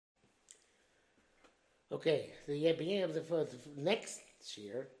Okay, the beginning of the next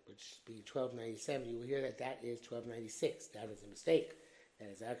year, which will be 1297, you will hear that is 1296. That is a mistake. That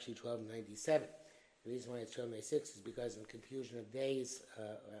is actually 1297. The reason why it's 1296 is because in confusion of days,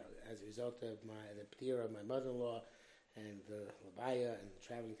 as a result of the p'tira of my mother-in-law and the labaya and the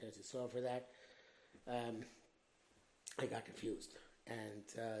traveling to Israel for that, I got confused. And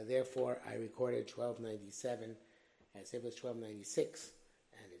therefore, I recorded 1297 as if it was 1296.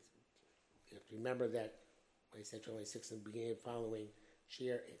 And you have to remember that when I said 1296 in the beginning of the following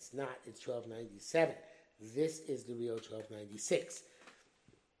year, it's not. It's 1297. This is the real 1296.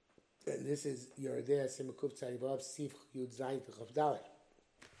 And this is Yerideh Simakuf Tzadivav Sif Yud Zayin Techav Dalet.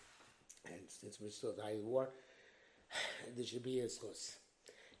 And since we're still dying of war, this should be a schus.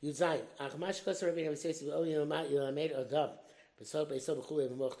 Yud Zayin. Achmash Kos Rabbeinu B'Seis V'Oli Yelamed Adam B'Sol B'Sol B'Chulei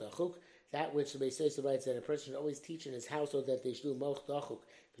V'Moch D'Achuk. That which the B'Seis writes that a person should always teach in his household that they should do Moch D'Achuk.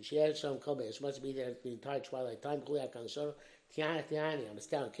 B'Shiach Shalom Kol Be'esh must be there the entire twilight time. Chulei HaKan Shalom Tiana Tiani. I'm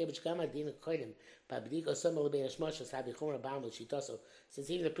astounded. Kebich Gama Dina Kodim. B'Bdiko Somel Be'esh Moshes Habi Chumra Ba'am L'Shitoso. Since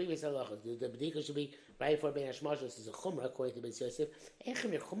even the previous halacha, the B'Diko should be right before Be'esh Moshes is a Chumra according to Be'ez Yosef.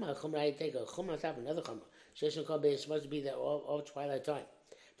 Echem your Chumra you take a Chumra on top of another Chumra. Sheshem Kol Be'esh Moshes be there all twilight time.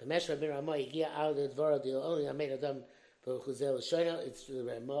 The Meshra Ben Ramah Yigia out of the Dvara the only I made Adam B'Chuzel Shoyno. It's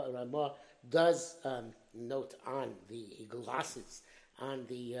Ramah does note on he glosses on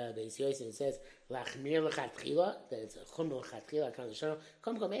the Beis Yosef. It says Lachmir Lechatchila, that it's a Chumra Lechatchila. Kind of show.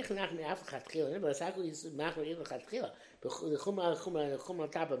 Come Ech Nachmir Af Lechatchila. But Saku is Machmir Lechatchila. The Chumra on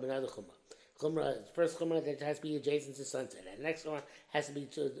top of another Chumra. Chumra, first Chumra that has to be adjacent to sunset, and the next one has to be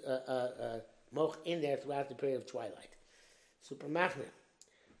moch in there throughout the period of twilight. Super Machmir.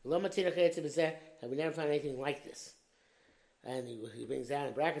 And we never found anything like this. And he brings down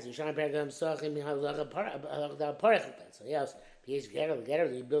in brackets, so yes,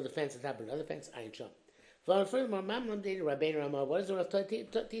 you build a fence on top of another fence, I ain't sure. Furthermore, what is the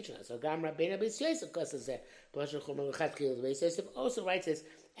Rav teaching us? So Gam Rabbeinu Beis Yosef also writes this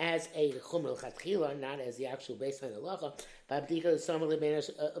as a Chumra L'Chatchila, not as the actual baseline halacha,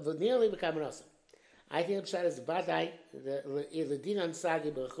 but nearly becoming awesome. I think the Pshat is Vadai, the Dinan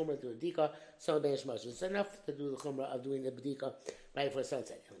Sagi, the Chumra to the B'dika, some Be'esh Moshe. It's enough to do the Chumra of doing the B'dika right before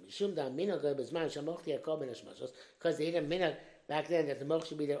sunset. Because they had a minhag back then that the Moch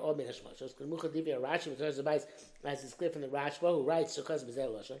should be there all Be'esh Moshe. Because Mucha Divya Rashi, which is the Bais, as it's clear from the Rashba, who writes, Shukaz B'zeh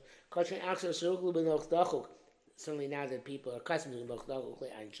Lashon, Koshin Akshar Shuruklu B'noch Dachuk. Certainly now that people are accustomed to Moch Dachuk,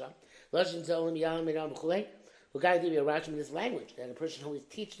 Ein Sham. Lashon Zolim Yalam Midam B'chulei. We've got to give you a Rashi in this language, that a person who always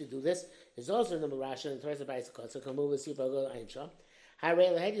teach to do this is also in the Rashi and the Torah bicycle. So come over see if I go Ein Sham.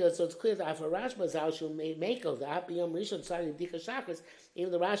 So it's clear that after Rashba is out, she'll make of the Apiyam Rishon Sari Dika Chakras, even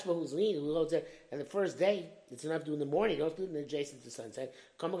the Rashba who's lean, who holds it, and the first day, it's enough to do in the morning, don't do it adjacent to sunset.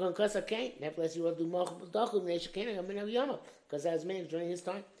 Come on, Kasa Kain, nevertheless, you will do Moch Dachu, Nesha Kain, I'm in Yama, because that was minhag during his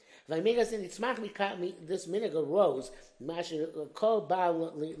time. If I make us in Itzmach, this minhag arose, Masha Kol Ba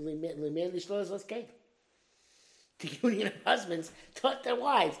Limen Lishlos Los Kain. The union of husbands taught their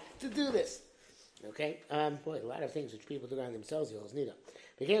wives to do this. Okay? Boy, a lot of things which people do on themselves, you'll need them.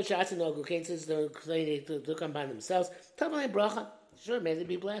 Became shots and no cases to come upon themselves. Tell them bracha. Sure, may they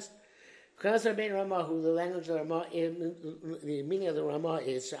be blessed. Because Rabbeinu Ramah, who the language of Ramah, the meaning of the Ramah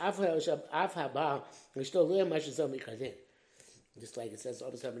is Af Haba, we still live much as Mikradin. Just like it says,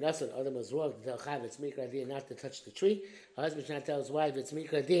 Adam was wrong to tell Chav it's Mikradin not to touch the tree. A husband should not tell his wife it's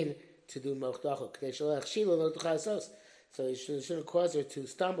Mikradin to do Moch Dachuk. So he shouldn't cause her to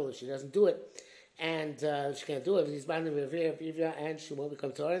stumble if she doesn't do it. And she can't do it. If he's bound to be and she won't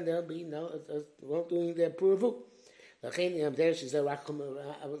become Torah, and there'll be won't do the approval. There she's she's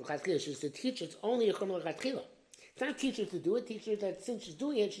the teacher. It's only a Chumra L'Chatchila. It's not teach her to do it. Teach her that since she's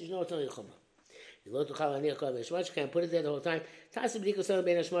doing it, she knows it's only a Chumra. She can't put it there the whole time. Just make a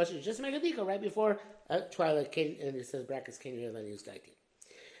bdika right before twilight. And it says brackets can't hear that use daiti.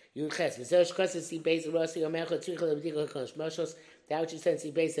 That which you said,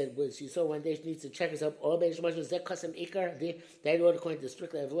 said was she saw one day she needs to check herself. All Beis Moshe that custom ikar. They order according to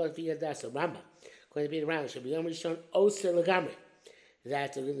strictly of law via das Ramba. According to being around, should be only shown oser legamri.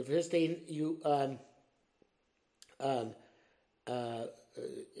 That the first day you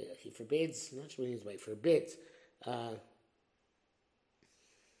he forbids. Not sure what he means by forbids.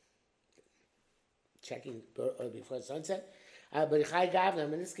 Checking before sunset. But Chai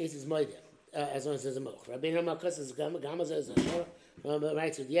Gavlam in this case is moide, as long as there's a moch. Rabbeinu Malkus is Gamma says a shor.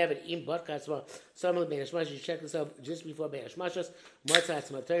 Right, so you have it in podcast. Well, some of the Be'esh Moshe, you check this out just before Be'esh Moshe. Motzah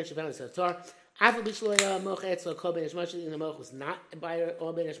it's Matar, she found it's a Tor. After Bishloya Moch Etzlo Kol Be'esh Moshe, in the moch was not by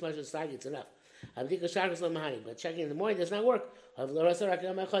all Be'esh Moshe Sagi, it's enough. But checking in the morning does not work.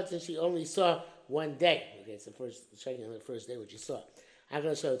 Since she only saw one day. Okay, it's the first checking on the first day what she saw.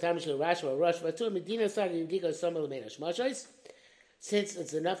 Since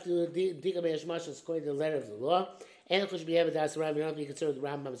it's enough to do Dika Me'ash Mashos according to the letter of the law, and it should be ever das Rambam, you don't have to be concerned with the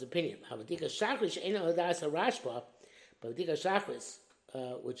Rambam's opinion. However, Dika Shachris ain't no das Rashba, but Dika Shachris,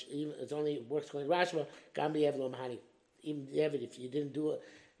 which even it only works according to Rashba, can be Evlo Mahani. Even if you didn't do it,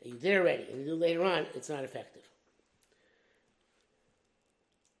 you did already, and you do it later on, it's not effective.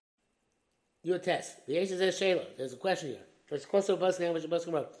 Your test. The Yesha says Shayla. There's a question here. There's close to a bus now, which a bus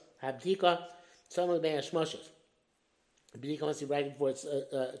can wrote. Habdika, someone with Be'ash Mashos. B'dika must be right before it's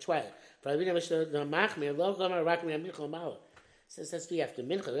twilight. For Rabbi the Machmir, lo Gomar Rakmi Mincha Mala. Says that's be after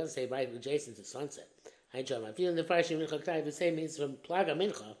Mincha. It doesn't say right adjacent to sunset. I try my feeling the Farshim Mincha Ktai. The same means from Plaga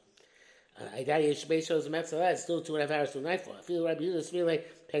Mincha. I die Yeshbei shows the Metzalah. It's still 2.5 hours till nightfall. I feel Rabbi Yehuda's feel like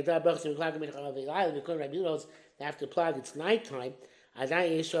Pegdar Brachs and Plaga Mincha Avilayla. Because Rabbi Yehuda's after Plaga it's nighttime. I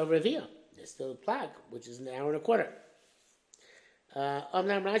die Yeshua Revia. There's still a Plag, which is an hour and a quarter.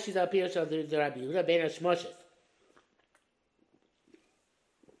 Omnam Rashi's up here, so the Rabbi Yehuda Ben Hashmoshet.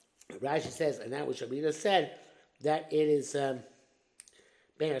 Rashi says, and that which Rabbi Yehuda said, that it is Ben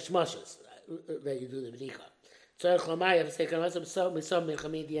Hashmoshes that you do the B'dika. So Chlomai, you have to say, so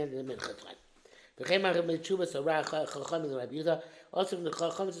Mincha the end of the Mincha time. V'chem Arab Mechuba, so Chacham and Rabbi Yehuda, also from the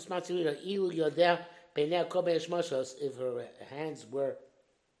Chacham is responsibility, Ilu Yodeh, Beinei Kol Ben Hashmoshes, if her hands were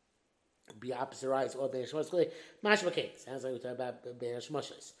be opposite eyes or Ben Hashmoshes, Mashma Kate, sounds like we're talking about Ben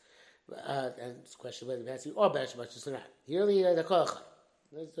Hashmoshes. And it's a question whether it has to be or Ben Hashmoshes or not. Here the Kolachah.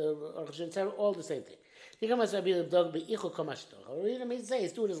 That's Arukh HaShulchan, all the same thing. You can must be the dog be equal komashto. Or you know, say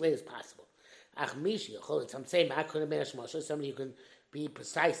do it as late as possible. Ach mishi, I'm saying I couldn't Ben Hashmoshes. Somebody who can be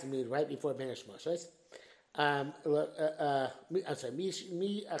precise and read right before Ben Hashmoshes. I'm sorry,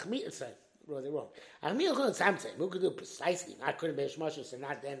 me, sorry, wrote it wrong. Ach mi something who could do precisely. I couldn't Ben Hashmoshes and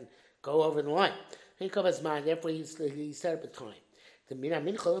not then go over the line. He covers mine. Therefore, he set up a time. The mina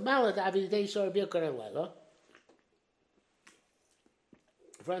minchol malad avidei shor b'yokar leila.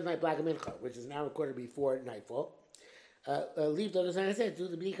 Front night black mincha, which is now a quarter before nightfall. Leave those and I said, do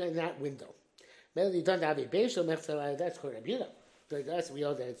the b'dika in that window. Melody done to have a beisho mechzalai. That's called Rabbi Yehuda. So us we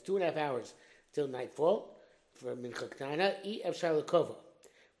know that it's 2.5 hours till nightfall for mincha ktana. E efshar lekova.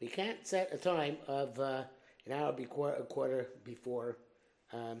 We can't set a time of an hour a quarter before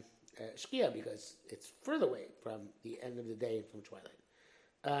Shkia because it's further away from the end of the day and from twilight.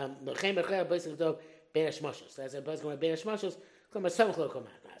 Ben Hashmoshes. As a buzz going Ben Hashmoshes. Right? In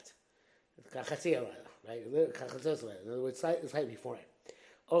other words, slightly before it.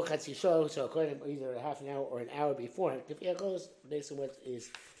 Or so according to either a half an hour or an hour before it, if it goes based on what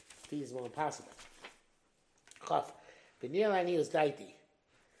is feasible and possible.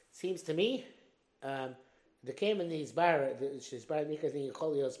 Seems to me, the came in these bar, she's bar nikas in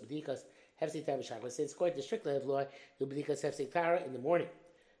Cholios Bedikas Hefsik Tara Shachris. It's quite the strict level of law, the Bedikas Hefsik Tara in the morning.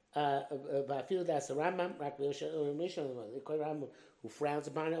 I feel that's a Rambam, who frowns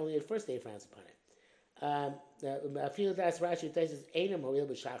upon it, only the first day frowns upon it. I feel that's Rashi Taisus Einam Hoil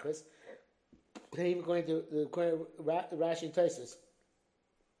B'Shachris. Even going to Rashi Taisus,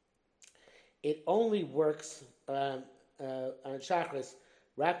 it only works on Shachris,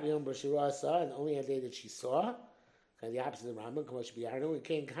 Rak Yom B'Shira saw, and only on the day that she saw. Kind of the opposite of the Rambam, Kamosh B'Yarno, and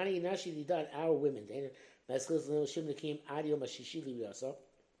came Kani Nashi Didan, our women. Maskils Lil Shim Nakim Adio Mashishili Vyasa.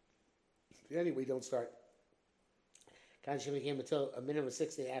 Anyway, we don't start. Kanshim came until a minimum of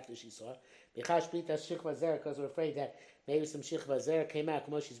 6 days after she saw. Because we're afraid that maybe some Shikva Zer came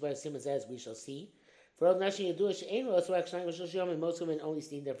out. As we shall see. For all Nashi Yadush ain't also actually and most women only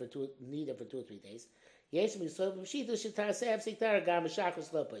need them for 2 or 3 days. Yes, we saw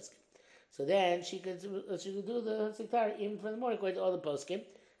so then she could do the Siktar even for the morning according to all the poskim.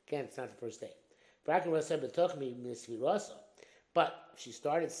 Again, it's not the first day. But she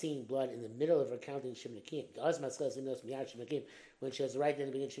started seeing blood in the middle of her counting Shimnakim. When she has the right then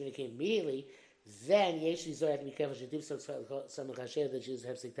to begin Shimnakim immediately, then Yeshli Zohar have to be careful. She did some Chasher that she was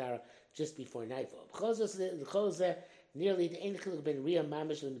have Siktara just before nightfall. Nearly the Ein Chiluk ben Riyah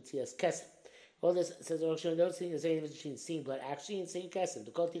Mamish and Matthias Kesem. All this says Arukh HaShulchan don't see the same difference between seeing blood actually and seeing Kesem.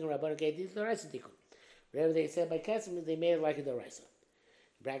 The Kol Tikun Rabban Gedi the Raisa Tikun. Whatever they said by Kesem, they made it like a Daraisa.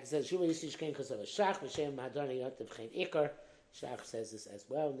 Bracket says Shuvah Yishish Ken Kos of a Shach B'Shem Madani Yotav Chen Ikar. Shach says this as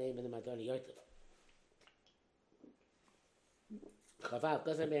well. Name of the Madani Yotav. Chavav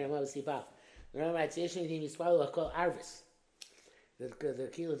Kosam Ben Ramav Sivav. The Rambam writes Yishin Him Yispalu Hakol Arvis. The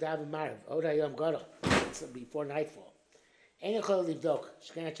Kilo Dav Marv Oda Yom Gadol. It's before nightfall. Ain't Chol Livdok.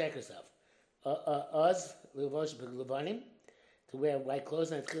 She cannot check herself. Oz Livosh B'Levanim to wear white clothes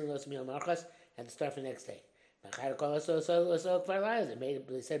and Tchilin Los Miyam Marchas had to start for the next day. They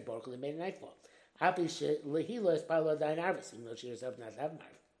said Baruch they made a nightfall. He lost Palo Dain Arvis, even though she herself not have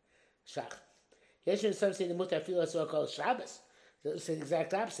Shach. Yeshin some say the mutar feel so called Shabbos. It's the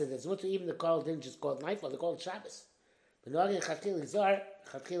exact opposite. It's mutar even the call didn't just call it nightfall, they called it Shabbos. But not in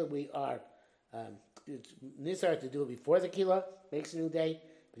Chatchila we are Nizar to do it before the Kila, makes a new day.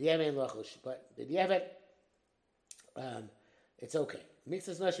 But the Yevet, it's okay.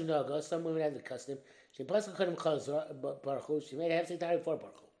 Mixes Nashim Nago, some women have the custom. She Pascal couldn't call Baruch. She made a half time before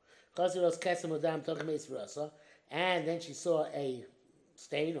Baruch. Chazros Kesem Odam took him Rasa, and then she saw a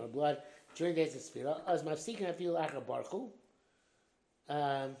stain or blood during the days of Sphira. As Mafsikin I feel like a Baruch.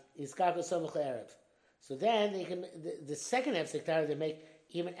 Iskako Somach Erev. So then they can the second Hefsektar they make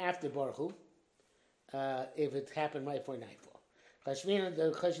even after Baruch if it happened right before nightfall. Kashmir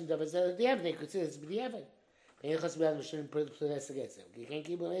the question of the Yemen they consider it's the Yemen. You can't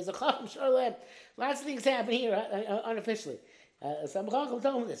keep them as a chacham sure. Lots of things happen here unofficially. Some chacham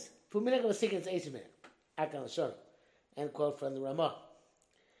told me this. Fuminach was sick in 8 minutes. Akal Shon. End quote from the Ramah.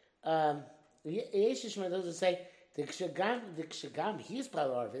 Yeshishma doesn't say the kshagam he's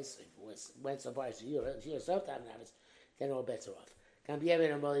Palarvis went so far as she herself to have Navis, then all bets are off. Can be ever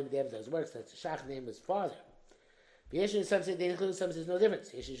and Molly with does works. That's the Shach name his father. Yeshishma some say they include some says no difference.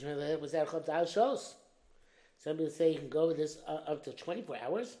 Yeshishma was that chop to our shows. Some people say you can go with this up to 24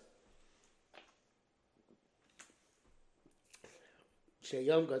 hours.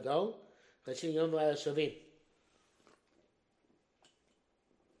 Sheyom Gadol, Sheyom Shavim.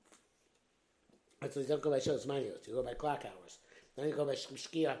 So you don't go by shows manuals, you go by clock hours. Then you go by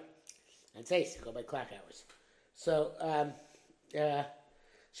Shkia and Seis, you go by clock hours. So,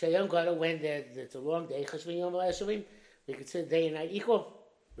 Sheyom Gadol, when it's a long day, Sheyom Shavim, we consider day and night equal,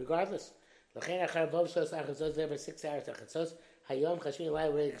 regardless. L'chein achar vov shos achatzos there for 6 hours achatzos. Hayom chashmin lai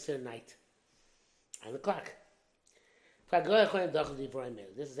already considered night on the clock.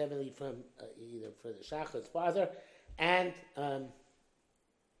 This is evidently from either for the Shach's father and the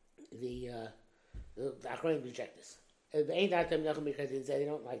Achronim reject this. They ain't out them nothing because they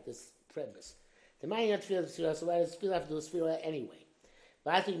don't like this premise. The man not feel the Sfira, so why does feel have to do the Sfira anyway?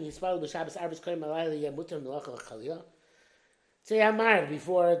 But I think you spell the Shabbos Arbis Koyim Alayla Yamutam Melachal Chaliyah. Say Amar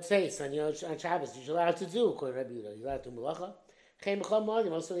before it says on Shabbos you're allowed to do according to Rabbi Yehuda. You're allowed to Melacha. Chem Mechal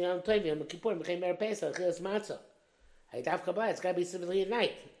Modim also Yom Tov Yom Kippur Mechem Mer Pesach Chilas Matzah. Haydav Kabbalah. It's got to be specifically at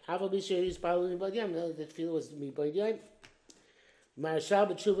night. Havel Bishur is probably B'Yom. No, the feel was me B'Yom. Marshal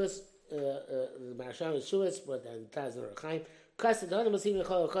B'Tshuvas. Marshal B'Tshuvas, but then Taz Nor Chaim. Kased Hodim Masim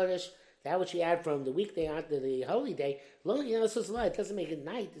Mechal Kodesh. That which you add from the weekday onto the holy day. Lo, it's so light. It doesn't make it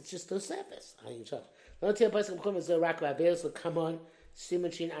night. It's just Tosefes. Ayin Shav. Don't tell Pasuk Mechum the Rak Ba'Avelus will come on.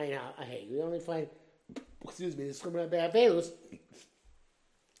 Simachin Ayin Ahei. We only find, the Schumra Ba'Avelus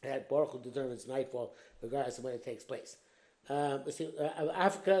that Baruch Hu determines nightfall regardless of when it takes place.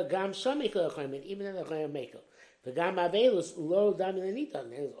 Africa Gam Shamikal Achayim, even in the Achayim Mekel. The Gam Ba'Avelus Lo Damin Anitan.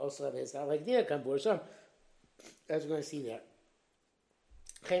 There's also have his like Dina Kambur Sham. As we're going to see there.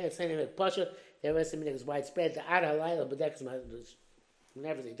 Chayin Extending with Pasha. The rest of the is widespread. The Ad Halayla B'Dex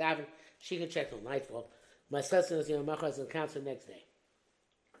whenever they daven. She can check till nightfall. My sister is Machas and counts the next day.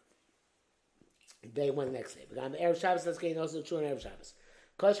 Day one the next day. But on the Erev Shabbos, that's getting also true on Erev Shabbos.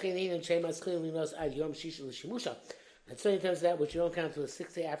 Kosh Keinin and Shemas clearly knows Ad Yom Shisha L'Shimusha. And so in terms of that, which you don't count till the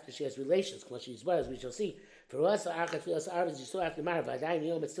 6th day after she has relations, when she's well, as we shall see. For us, Achat Filas Arvis, you still have to marry. Vadayin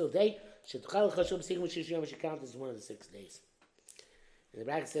Yom, it's still day. Shetuchal Chashom Sigmund Shish Yom, she counts as one of the 6 days. And the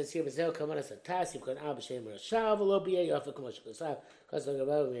bracket says here, "V'zel kamanas atas you've got Abba Shem Rashav v'lo b'yei yofa kamash kosav because the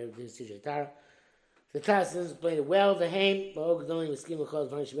Rebbe we have this TJ Tara." The Tas doesn't explain it well. The Haim, but only with scheme of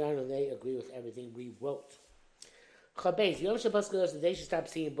calls and they agree with everything we wrote. Chabez Yom Shabbos goes the day she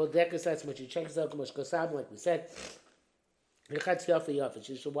stops seeing Bodekas. That's when she checks out kamash kosav, like we said. Rechatz yofa yofa.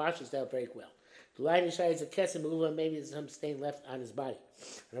 She should wash herself very well. The light is a kesem uva. Maybe there's some stain left on his body,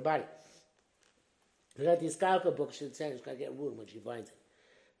 on her body. We got the Iskalka book. She's saying she's got to get a wound when she finds it.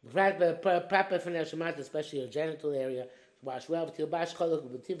 Proper for Neshamat, especially her genital area, wash well.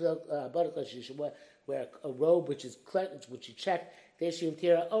 She should wear a robe which is cleansed, which you check.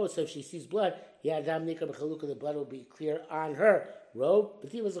 Oh, so if she sees blood, the blood will be clear on her robe.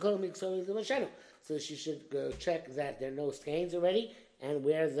 So she should check that there are no stains already and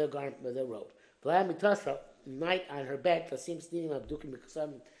wear the garment with the robe. Night on her bed,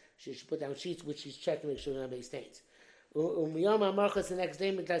 she should put down sheets which she's checked to make sure there are no stains. Umiyom Amarchas the next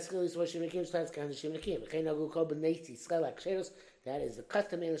day Mitaskilis what Shemikim starts kind of Shemikim. That is the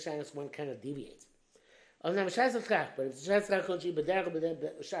custom in the Shabbos, one kind of deviates. But if it's Shatzrak country, but there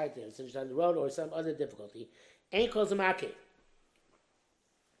since on the road or some other difficulty, ain't calls a market.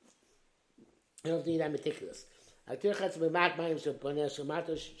 You don't have to be that meticulous. That's to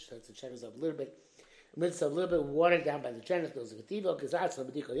check us up a little bit. It's a little bit watered down by the genitals of Kativo,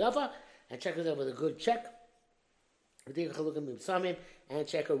 and check us up with a good check. And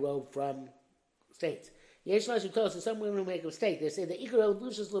check a robe from stains. Some women who make a mistake. They say the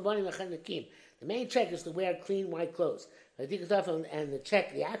main check is to wear clean white clothes. And the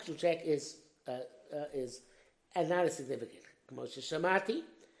check, the actual check is not as significant.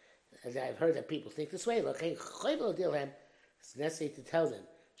 As I've heard that people think this way. It's necessary to tell them.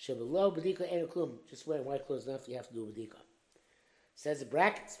 Just wearing white clothes enough, you have to do a bedika. Says the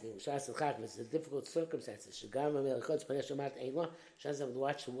brackets, it's a difficult circumstances. Shagam with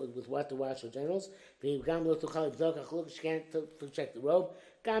what to watch for generals. She can't check the robe.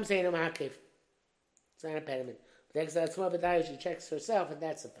 It's not an impediment. She checks herself, and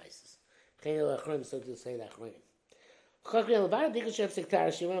that suffices. So to say that.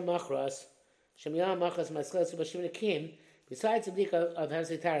 Besides the bdika of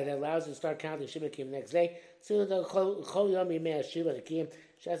Hefsek that allows you to start counting Shivakim the next day, so the Chol Yom Yimei Shiva Nakim,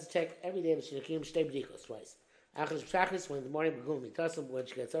 she has to check every day of Shivakim, shtei bdikos twice. Achas B'Shachris, when in the morning, when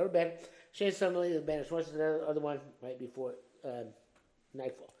she gets out of bed, she has somebody the banish once, the other one right before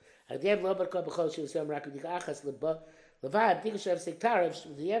nightfall. She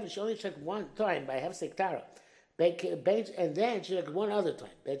only checked one time by Hefsek Tara. And then she checked one other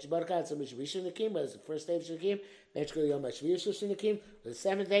time. But it's the first day of Shivakim. The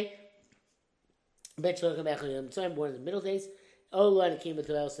seventh day. One of the middle days. All and the Kim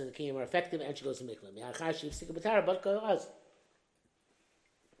are effective, and she goes to Mikvah.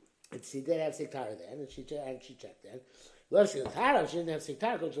 And she did have Siktara then, and she checked then. Well, she didn't have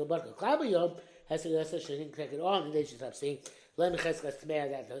Siktara, go to the Barka Klaba has to she didn't check it all, and then she stopped saying, then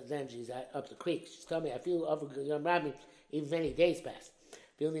she's up the creek. She's telling me, I feel over Yom Rabbi, even many days passed.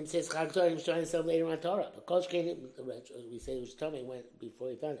 Bilnim says, Chag Torah, he was trying himself later on Torah. But Koshkein, we say it was told me before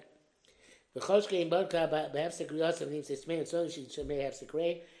he found it. The Koshkein Barka, Behefsek Riyosef, and he says, Tmeah, so she made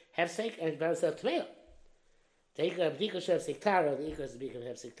Hefsek, and found herself Tmeah. Take a Bdika Hefsek Tara, the Ikos Bdika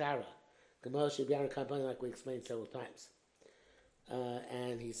Hefsek Tara. Gemara should be on a compound like we explained several times.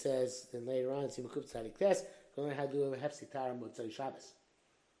 And he says, then later on, Simakup Tzadik Tes, go learn how to do a Hefsek Tara Motzai Shabbos.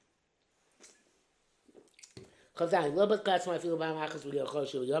 If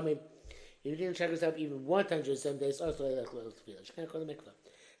you didn't check yourself even one time during 7 days, also she can't go to the mikvah.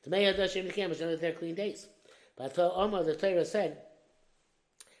 To me, Hashem the camera, she's not clean days. But I told Omar, the Torah said,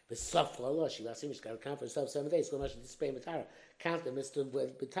 she got to count for herself 7 days. So much to display Matara. Count them, Mr.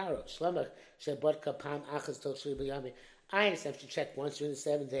 Matara. Shlamach, Shabbat Kapam, Achas, Tok Shri B'Yami. I understand if she checked once during the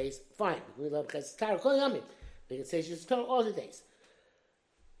 7 days, fine. We love because Tara, Kol Yami. They can say she's told all the days.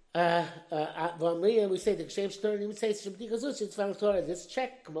 We say the same story. We say she's found Torah. This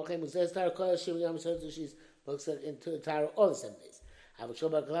check. She's looks into the Torah all the 7 days. I will show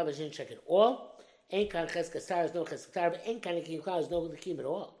about Galab. She didn't check it all. Ain't kind of Cheskas Torah is no Cheskas Torah, but ain't kind of Kim Cloud is no Kim at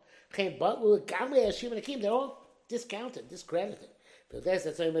all. But we Gamle Hashim and Kim. They're all discounted, discredited. But that's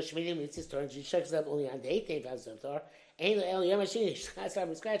why Mashmidim meets his Torah. She checks it up only on the 8th day of Torah. Ain't the El Yamashini. She can't start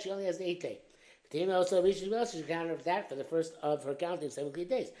from scratch. She only has the 8th day. But also reaches well, she should count for that for the first of her counting 7 clean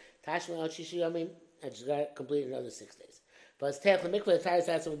days. Tashma al Shishiyamim, and she's got to complete another 6 days. But it's Tech Mikvah, the Torah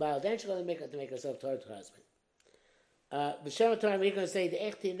starts from Baal, then she's going to make herself Torah to her husband. B'Shem Torah, we're going to say the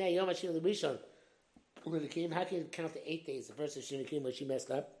Echti Ne Yom Hashil Rishon. How can you count the 8 days, the first of Shinikim when she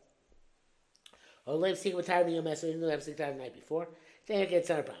messed up? Or Lev Sikh Matar Yom Messed, even though they have Sikh the night before. Then it's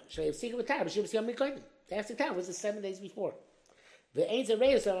not a problem. So if Sikh Matar, but she was Yom Mikoyim. The Sikh was the 7 days before. The Ain't a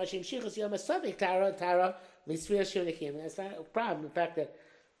Reyes on Hashim Shichos Yom Asavik Tara Misfir Shinikim. That's not a problem. In fact, that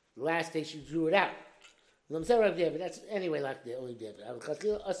the last day she drew it out. But that's anyway like the only David.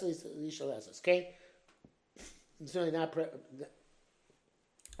 Okay? It's really not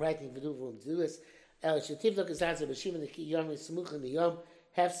right thing to do this.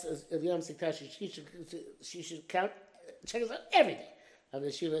 She should count, check us out every day of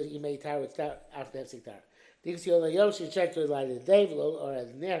the Shiva you made Tara after the Hefsek Tara. She checked her light of the day, or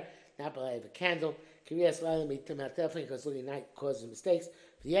as there, not by a candle. Because looking at night causes mistakes.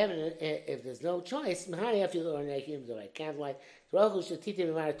 If there's no choice, candlelight.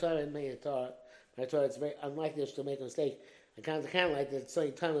 It's very unlikely to make a mistake. I count the candlelight, that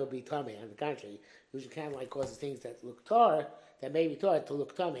same time will be tummy. On the contrary, usually candlelight causes things that look tar, that may be tar to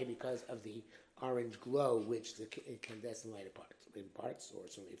look tummy because of the orange glow which the incandescent light imparts, or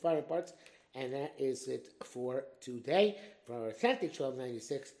certainly fire imparts. And that is it for today. For our authentic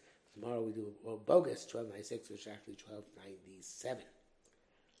 1296, tomorrow we do a bogus 1296, which is actually 1297.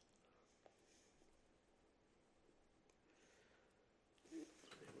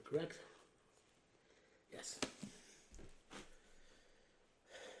 Correct? Yes.